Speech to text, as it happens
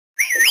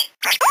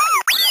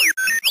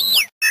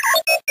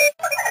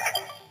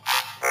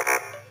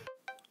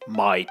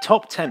My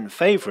top 10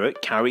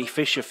 favourite Carrie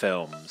Fisher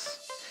films.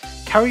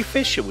 Carrie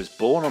Fisher was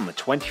born on the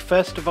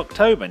 21st of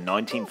October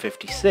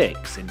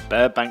 1956 in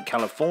Burbank,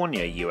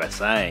 California,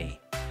 USA.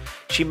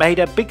 She made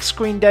her big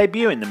screen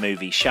debut in the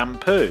movie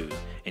Shampoo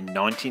in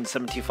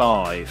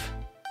 1975.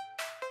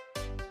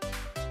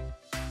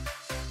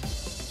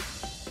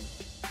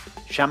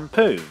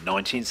 Shampoo,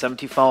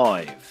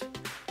 1975.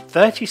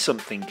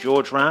 30-something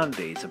George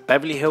Roundy is a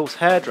Beverly Hills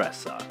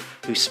hairdresser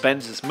who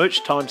spends as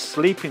much time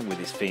sleeping with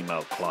his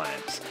female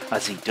clients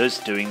as he does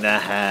doing their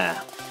hair.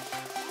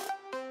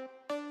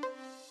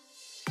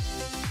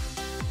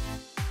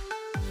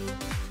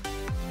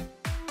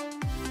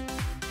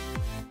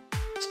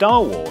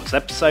 Star Wars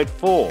Episode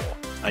 4,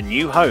 A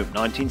New Hope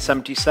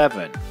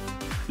 1977.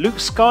 Luke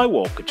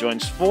Skywalker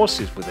joins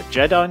forces with a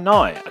Jedi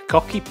Knight, a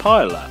cocky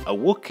pilot, a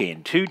Wookiee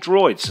and 2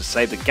 droids to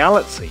save the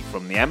galaxy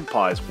from the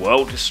Empire's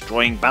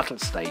world-destroying battle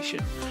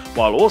station,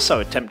 while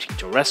also attempting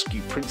to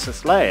rescue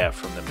Princess Leia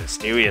from the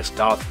mysterious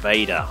Darth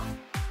Vader.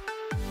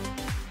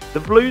 The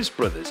Blues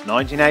Brothers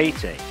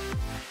 1980.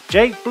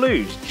 Jake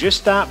Blues,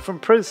 just out from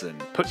prison,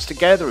 puts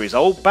together his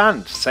old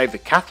band to save the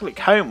Catholic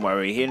home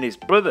where he and his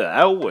brother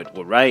Elwood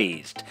were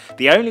raised.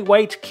 The only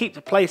way to keep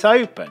the place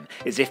open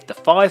is if the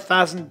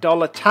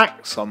 $5,000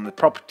 tax on the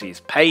property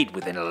is paid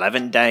within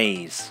 11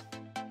 days.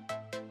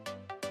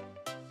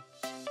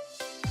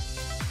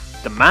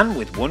 The Man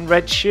with One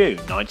Red Shoe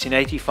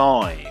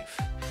 1985.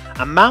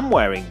 A man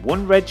wearing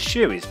one red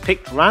shoe is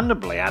picked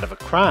randomly out of a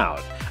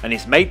crowd and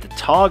is made the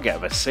target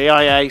of a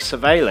CIA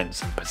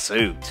surveillance and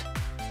pursuit.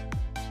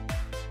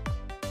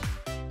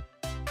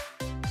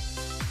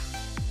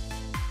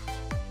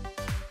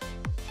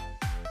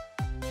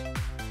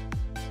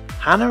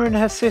 Hannah and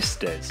Her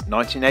Sisters,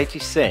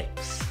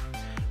 1986.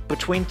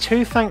 Between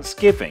 2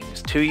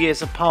 Thanksgivings 2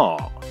 years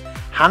apart,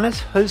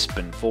 Hannah's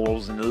husband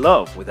falls in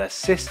love with her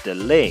sister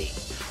Lee,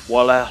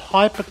 while her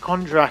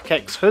hypochondriac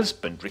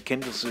ex-husband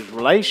rekindles his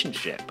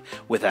relationship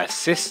with her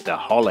sister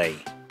Holly.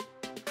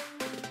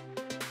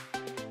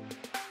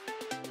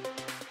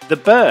 The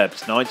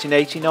Burbs,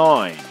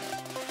 1989.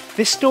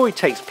 This story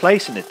takes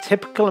place in a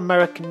typical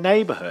American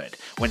neighbourhood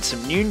when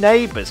some new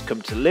neighbours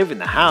come to live in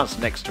the house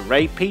next to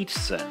Ray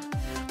Peterson.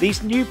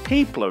 These new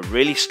people are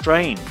really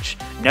strange.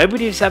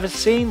 Nobody's ever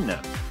seen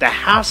them. Their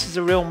house is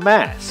a real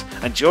mess,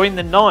 and during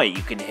the night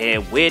you can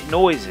hear weird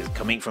noises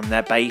coming from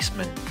their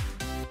basement.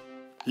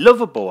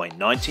 Loverboy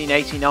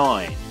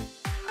 1989.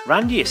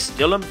 Randy is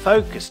still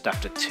unfocused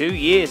after 2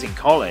 years in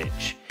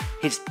college.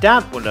 His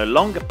dad will no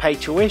longer pay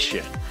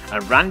tuition,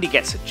 and Randy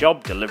gets a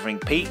job delivering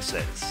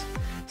pizzas.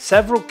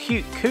 Several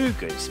cute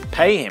cougars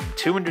pay him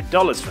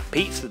 $200 for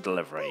pizza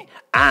delivery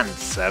and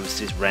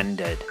services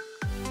rendered.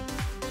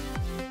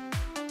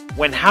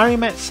 When Harry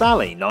Met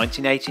Sally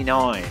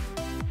 1989.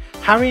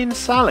 Harry and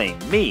Sally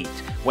meet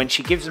when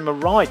she gives him a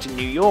ride to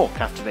New York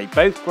after they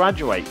both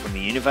graduate from the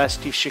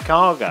University of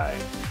Chicago.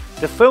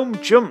 The film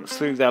jumps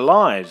through their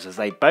lives as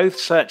they both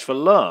search for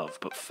love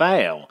but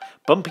fail,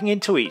 bumping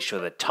into each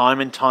other time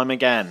and time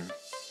again.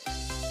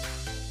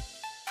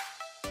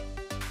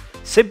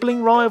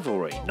 Sibling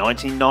Rivalry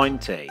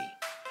 1990.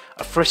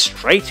 A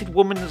frustrated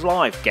woman's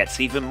life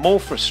gets even more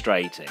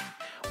frustrating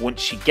once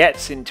she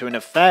gets into an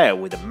affair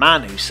with a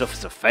man who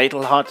suffers a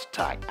fatal heart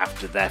attack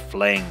after their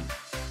fling.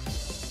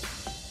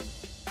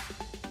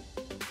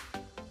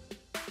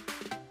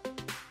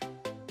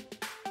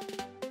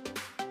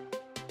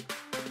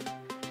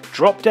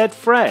 Drop Dead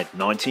Fred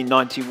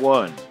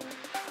 1991.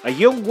 A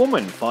young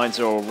woman finds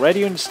her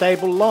already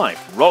unstable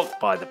life rocked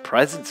by the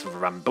presence of a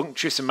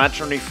rambunctious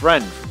imaginary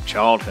friend from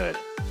childhood.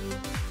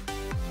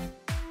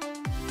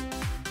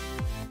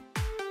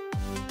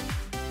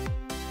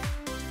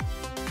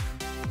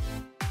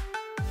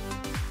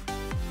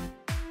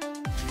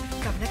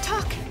 Governor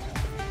Tarkin,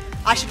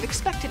 I should have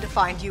expected to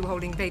find you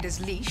holding Vader's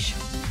leash.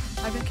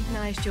 I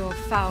recognized your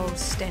foul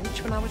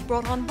stench when I was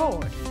brought on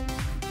board.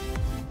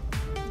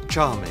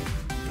 Charming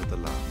at the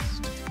last.